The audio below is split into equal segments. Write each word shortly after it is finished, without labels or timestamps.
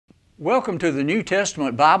Welcome to the New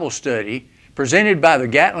Testament Bible study presented by the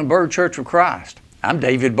Gatlinburg Church of Christ. I'm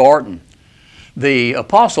David Barton. The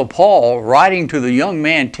Apostle Paul, writing to the young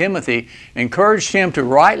man Timothy, encouraged him to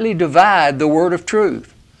rightly divide the word of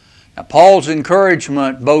truth. Now, Paul's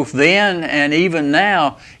encouragement both then and even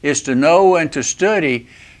now is to know and to study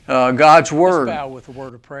God's Word. Let's bow with a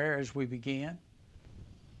word of prayer as we begin.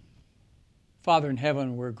 Father in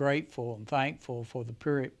heaven, we're grateful and thankful for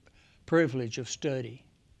the privilege of study.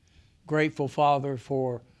 Grateful, Father,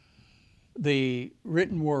 for the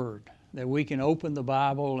written word, that we can open the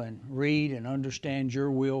Bible and read and understand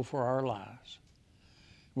your will for our lives.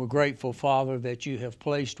 We're grateful, Father, that you have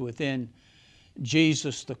placed within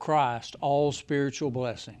Jesus the Christ all spiritual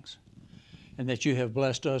blessings, and that you have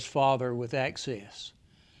blessed us, Father, with access.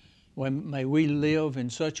 May we live in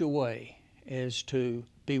such a way as to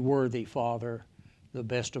be worthy, Father, the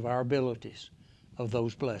best of our abilities of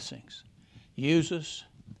those blessings. Use us.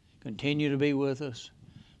 Continue to be with us.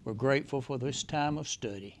 We're grateful for this time of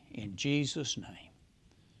study. In Jesus' name,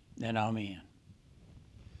 and amen.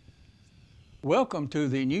 Welcome to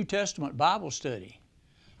the New Testament Bible study.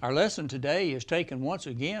 Our lesson today is taken once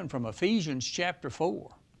again from Ephesians chapter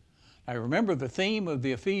 4. Now remember the theme of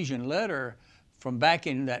the Ephesian letter from back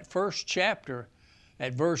in that first chapter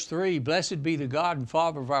at verse 3, "Blessed be the God and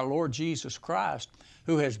Father of our Lord Jesus Christ,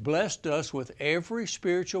 who has blessed us with every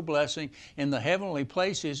spiritual blessing in the heavenly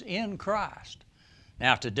places in Christ."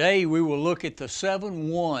 Now today we will look at the 7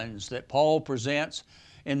 ones that Paul presents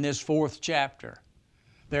in this 4th chapter.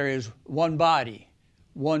 There is one body,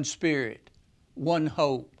 one Spirit, one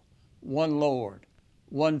hope, one Lord,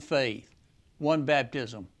 one faith, one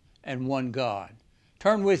baptism, and one God.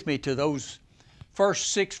 Turn with me to those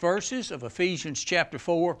first 6 verses of Ephesians chapter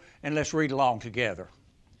 4, and let's read along together.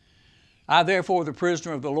 "I therefore, the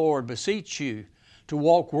prisoner of the Lord, beseech you to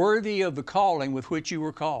walk worthy of the calling with which you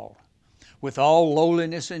were called, with all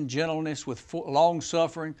lowliness and gentleness, with long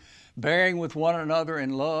suffering, bearing with one another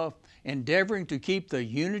in love, endeavoring to keep the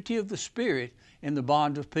unity of the Spirit in the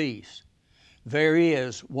bond of peace. There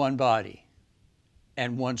is one body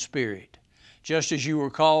and one Spirit, just as you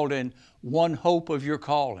were called in one hope of your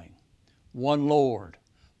calling, one Lord,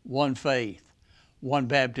 one faith, one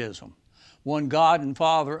baptism, one God and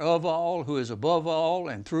Father of all, who is above all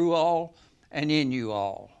and through all and in you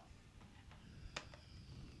all."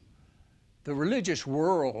 The religious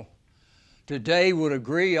world today would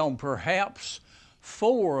agree on perhaps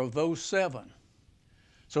 4 of those 7.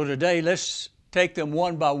 So today let's take them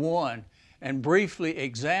one by one and briefly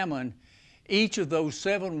examine each of those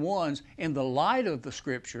 7 ones in the light of the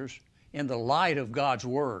Scriptures, in the light of God's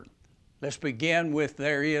Word. Let's begin with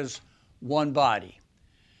there is one body.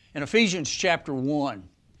 In Ephesians chapter 1,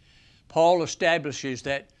 Paul establishes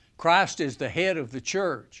that Christ is the head of the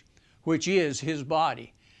church, which is his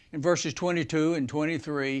body. In verses 22 and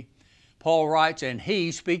 23, Paul writes, "And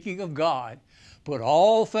he," speaking of God, "put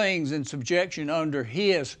all things in subjection under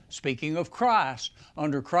his," speaking of Christ,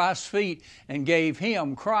 "under Christ's feet, and gave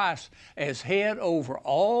him," Christ, "as head over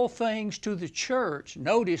all things to the church,"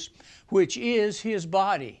 notice, "which is his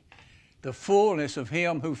body, the fullness of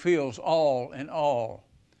him who fills all in all."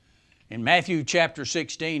 In Matthew chapter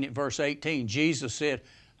 16 at verse 18, Jesus said,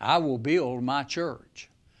 "I will build my church."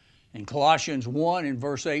 In Colossians 1 and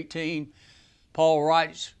verse 18, Paul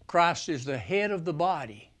writes, Christ is the head of the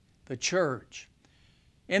body, the church.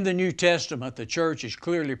 In the New Testament, the church is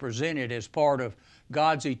clearly presented as part of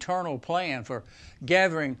God's eternal plan for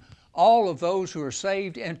gathering all of those who are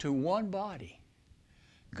saved into one body.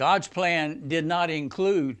 God's plan did not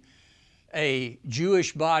include a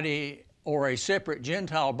Jewish body or a separate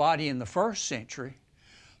Gentile body in the 1st century,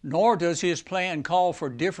 nor does his plan call for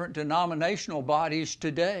different denominational bodies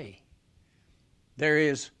today. There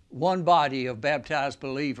is one body of baptized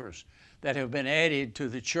believers that have been added to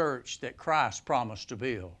the church that Christ promised to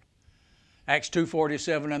build. Acts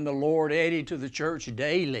 2:47, "And the Lord added to the church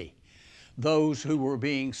daily those who were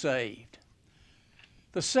being saved."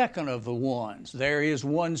 The second of the ones, there is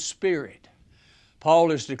one Spirit.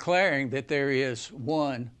 Paul is declaring that there is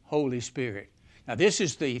one Holy Spirit. Now this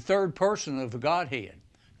is the 3rd person of the Godhead,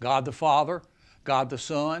 God the Father, God the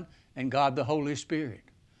Son, and God the Holy Spirit.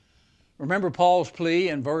 Remember Paul's plea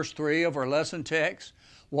in verse 3 of our lesson text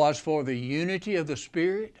was for the unity of the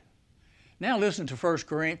Spirit? Now listen to 1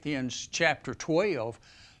 Corinthians chapter 12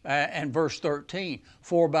 and verse 13.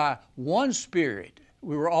 "For by one Spirit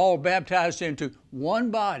we were all baptized into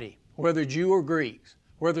one body, whether Jew or Greeks,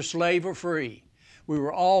 whether slave or free. We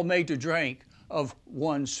were all made to drink of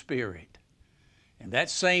one Spirit." And that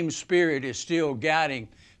same Spirit is still guiding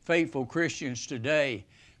faithful Christians today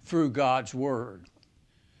through God's Word.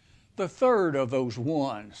 the third of those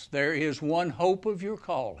ones. There is one hope of your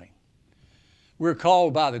calling. We're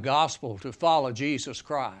called by the gospel to follow Jesus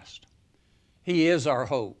Christ. He is our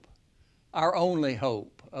hope, our only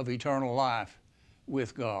hope of eternal life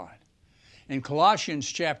with God. In Colossians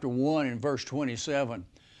chapter 1 and verse 27,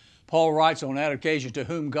 Paul writes on that occasion, to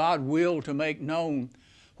whom God willed to make known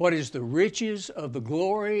what is the riches of the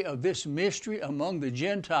glory of this mystery among the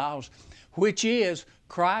Gentiles, which is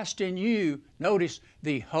Christ in you, notice,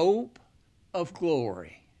 the hope of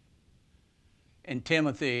glory. In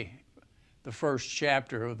Timothy, the first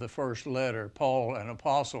chapter of the first letter, Paul, an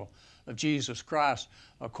apostle of Jesus Christ,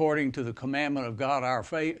 according to the commandment of God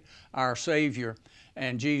our Savior,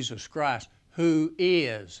 and Jesus Christ, who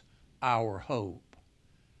is our hope.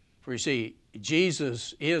 For you see,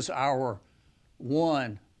 Jesus is our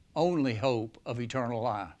one only hope of eternal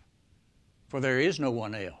life, for there is no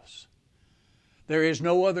one else. There is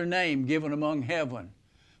no other name given among heaven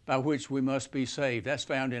by which we must be saved. That's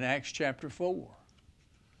found in Acts chapter 4.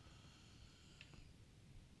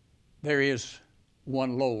 There is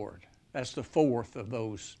one Lord. That's the fourth of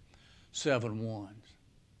those 7 ones.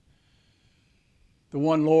 The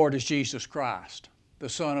one Lord is Jesus Christ, the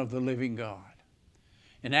Son of the living God.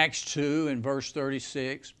 In Acts 2 and verse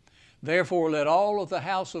 36, therefore let all of the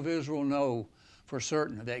house of Israel know for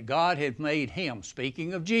certain that God had made him,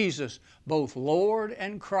 speaking of Jesus, both Lord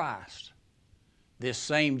and Christ, this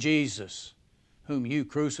same Jesus whom you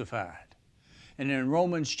crucified. And in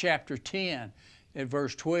Romans chapter 10 at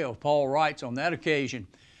verse 12, Paul writes on that occasion,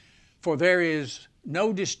 for there is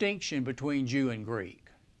no distinction between Jew and Greek,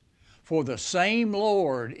 for the same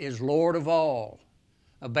Lord is Lord of all,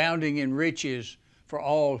 abounding in riches for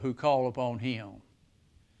all who call upon him.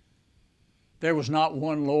 There was not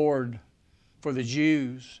one Lord for the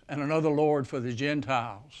Jews and another Lord for the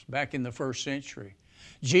Gentiles back in the first century.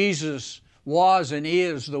 Jesus was and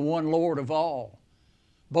is the one Lord of all,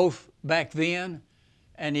 both back then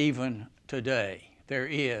and even today. There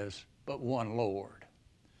is but one Lord.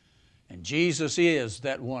 And Jesus is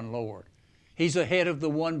that one Lord. He's the head of the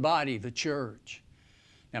one body, the church.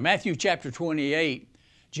 Now, Matthew chapter 28,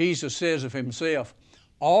 Jesus says of himself,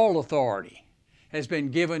 all authority has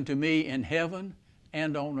been given to me in heaven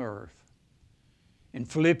and on earth. In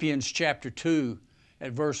Philippians chapter 2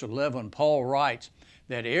 at verse 11, Paul writes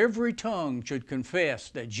that every tongue should confess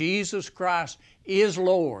that Jesus Christ is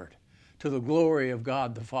Lord to the glory of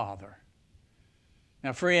God the Father.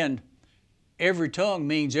 Now, friend, every tongue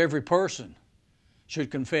means every person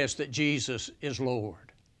should confess that Jesus is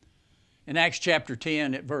Lord. In Acts chapter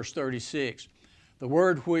 10 at verse 36, the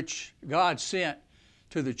word which God sent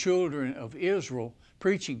to the children of Israel,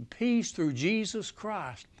 preaching peace through Jesus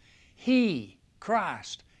Christ. He,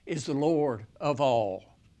 Christ, is the Lord of all.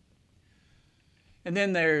 And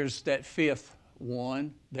then there's that fifth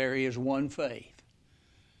one. There is one faith.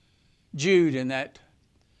 Jude, in that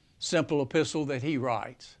simple epistle that he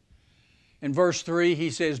writes, in verse 3 he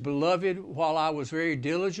says, beloved, while I was very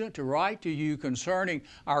diligent to write to you concerning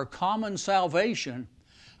our common salvation,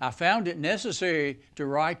 I found it necessary to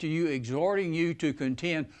write to you, exhorting you to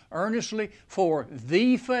contend earnestly for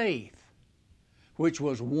the faith which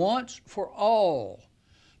was once for all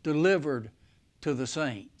delivered to the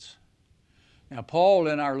saints. Now, Paul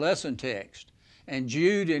in our lesson text and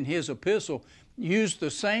Jude in his epistle used the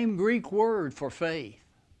same Greek word for faith.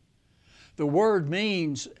 The word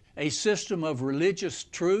means a system of religious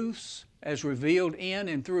truths as revealed in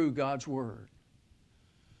and through God's Word.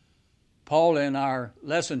 Paul in our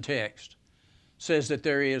lesson text says that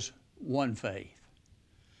there is one faith.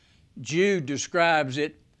 Jude describes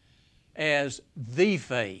it as the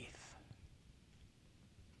faith.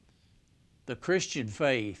 The Christian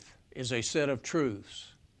faith is a set of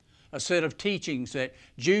truths, a set of teachings that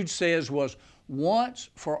Jude says was once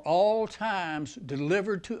for all times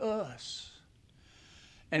delivered to us.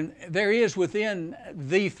 And there is within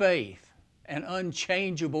the faith an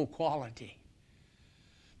unchangeable quality.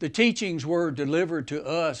 The teachings were delivered to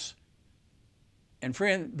us, and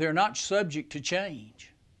friend, they're not subject to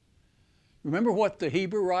change. Remember what the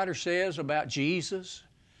Hebrew writer says about Jesus?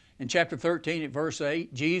 In chapter 13 at verse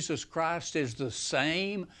 8, Jesus Christ is the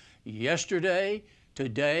same yesterday,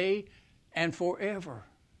 today, and forever.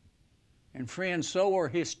 And friends, so are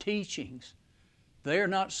his teachings. They are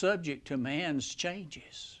not subject to man's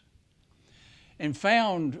changes. And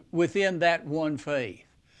found within that one faith,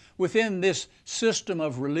 within this system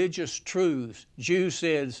of religious truths, Jude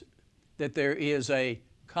says that there is a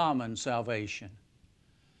common salvation.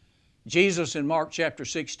 Jesus in Mark chapter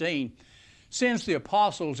 16 sends the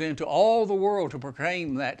apostles into all the world to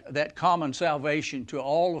proclaim that common salvation to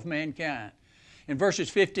all of mankind. In verses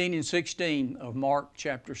 15 and 16 of Mark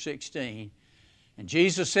chapter 16, and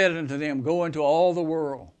Jesus said unto them, Go into all the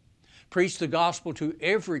world, preach the gospel to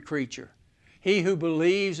every creature. He who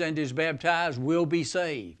believes and is baptized will be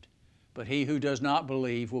saved, but he who does not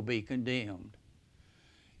believe will be condemned.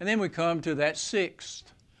 And then we come to that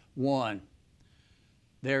sixth one.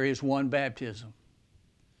 There is one baptism.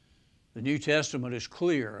 The New Testament is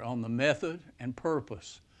clear on the method and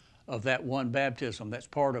purpose of that one baptism. That's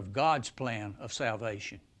part of God's plan of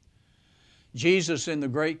salvation. Jesus in the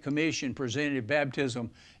Great Commission presented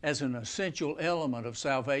baptism as an essential element of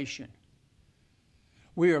salvation.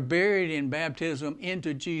 We are buried in baptism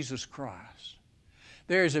into Jesus Christ.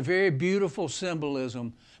 There is a very beautiful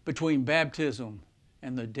symbolism between baptism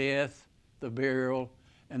and the death, the burial,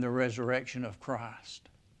 and the resurrection of Christ.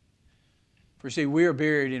 For see, we are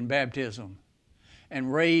buried in baptism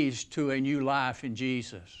and raised to a new life in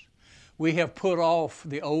Jesus. We have put off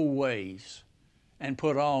the old ways and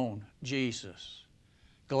put on Jesus.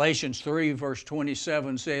 Galatians 3 verse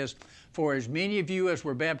 27 says, For as many of you as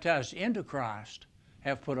were baptized into Christ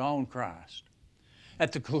have put on Christ.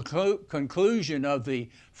 At the conclusion of the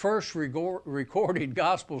first recorded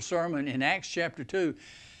gospel sermon in Acts chapter 2,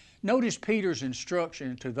 notice Peter's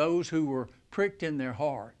instruction to those who were pricked in their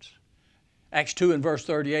hearts. Acts 2 and verse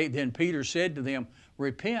 38, Then Peter said to them,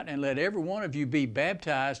 Repent and let every one of you be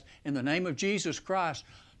baptized in the name of Jesus Christ.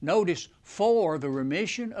 Notice, for the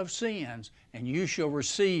remission of sins, and you shall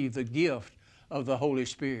receive the gift of the Holy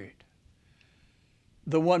Spirit.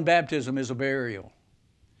 The one baptism is a burial.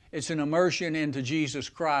 It's an immersion into Jesus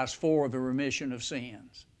Christ for the remission of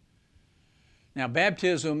sins. Now,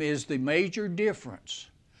 baptism is the major difference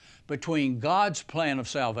between God's plan of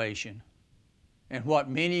salvation and what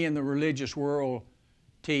many in the religious world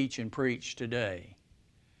teach and preach today.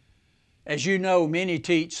 As you know, many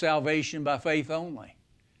teach salvation by faith only.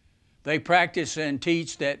 They practice and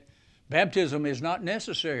teach that baptism is not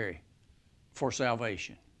necessary for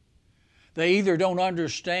salvation. They either don't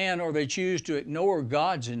understand or they choose to ignore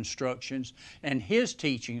God's instructions and His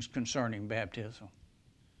teachings concerning baptism.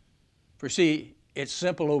 For see, it's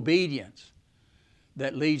simple obedience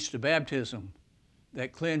that leads to baptism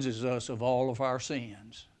that cleanses us of all of our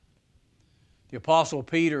sins. The Apostle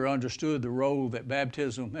Peter understood the role that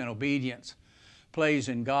baptism and obedience plays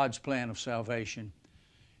in God's plan of salvation.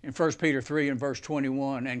 In 1 Peter 3 and verse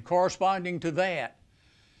 21, and corresponding to that,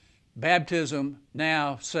 baptism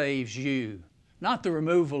now saves you. Not the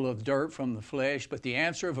removal of dirt from the flesh, but the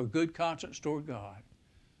answer of a good conscience toward God.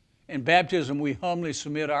 In baptism, we humbly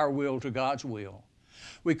submit our will to God's will.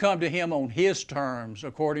 We come to Him on His terms,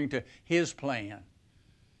 according to His plan.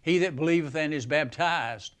 He that believeth and is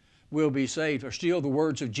baptized will be saved, are still the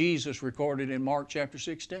words of Jesus recorded in Mark chapter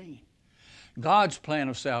 16. God's plan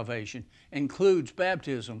of salvation includes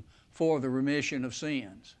baptism for the remission of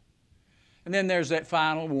sins. And then there's that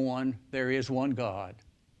final one, there is one God.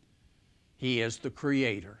 He is the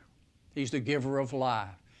Creator. He's the giver of life.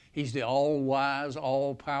 He's the all-wise,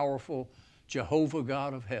 all-powerful Jehovah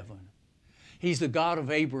God of heaven. He's the God of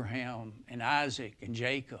Abraham and Isaac and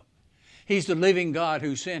Jacob. He's the living God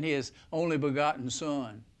who sent His only begotten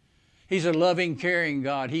Son. He's a loving, caring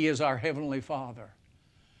God. He is our Heavenly Father.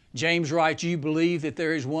 James writes, You believe that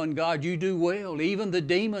there is one God, you do well. Even the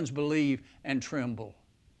demons believe and tremble.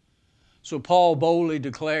 So Paul boldly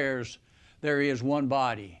declares there is one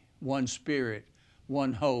body, one Spirit,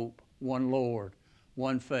 one hope, one Lord,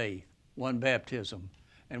 one faith, one baptism,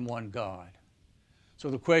 and one God. So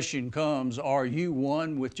the question comes, are you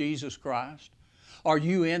one with Jesus Christ? Are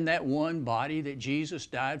you in that one body that Jesus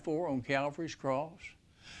died for on Calvary's cross?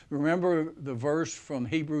 Remember the verse from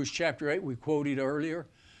Hebrews chapter 8 we quoted earlier?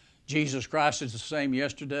 Jesus Christ is the same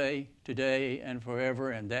yesterday, today, and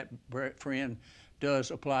forever, and that, friend,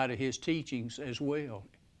 does apply to His teachings as well.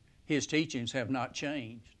 His teachings have not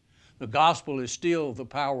changed. The gospel is still the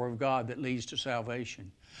power of God that leads to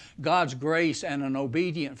salvation. God's grace and an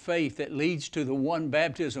obedient faith that leads to the one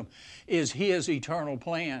baptism is His eternal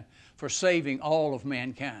plan for saving all of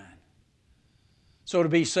mankind. So to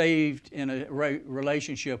be saved in a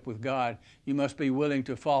relationship with God, you must be willing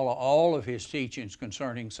to follow all of His teachings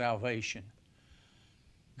concerning salvation.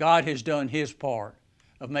 God has done His part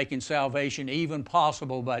of making salvation even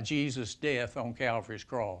possible by Jesus' death on Calvary's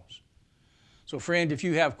cross. So friend, if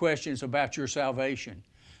you have questions about your salvation,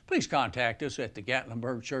 please contact us at the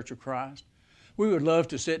Gatlinburg Church of Christ. We would love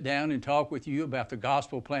to sit down and talk with you about the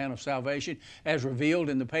gospel plan of salvation as revealed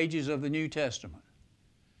in the pages of the New Testament.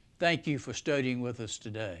 Thank you for studying with us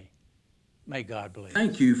today. May God bless.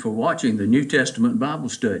 Thank you for watching the New Testament Bible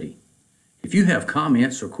study. If you have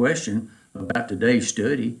comments or questions about today's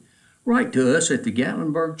study, write to us at the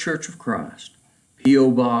Gatlinburg Church of Christ,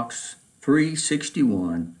 P.O. Box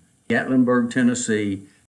 361, Gatlinburg, Tennessee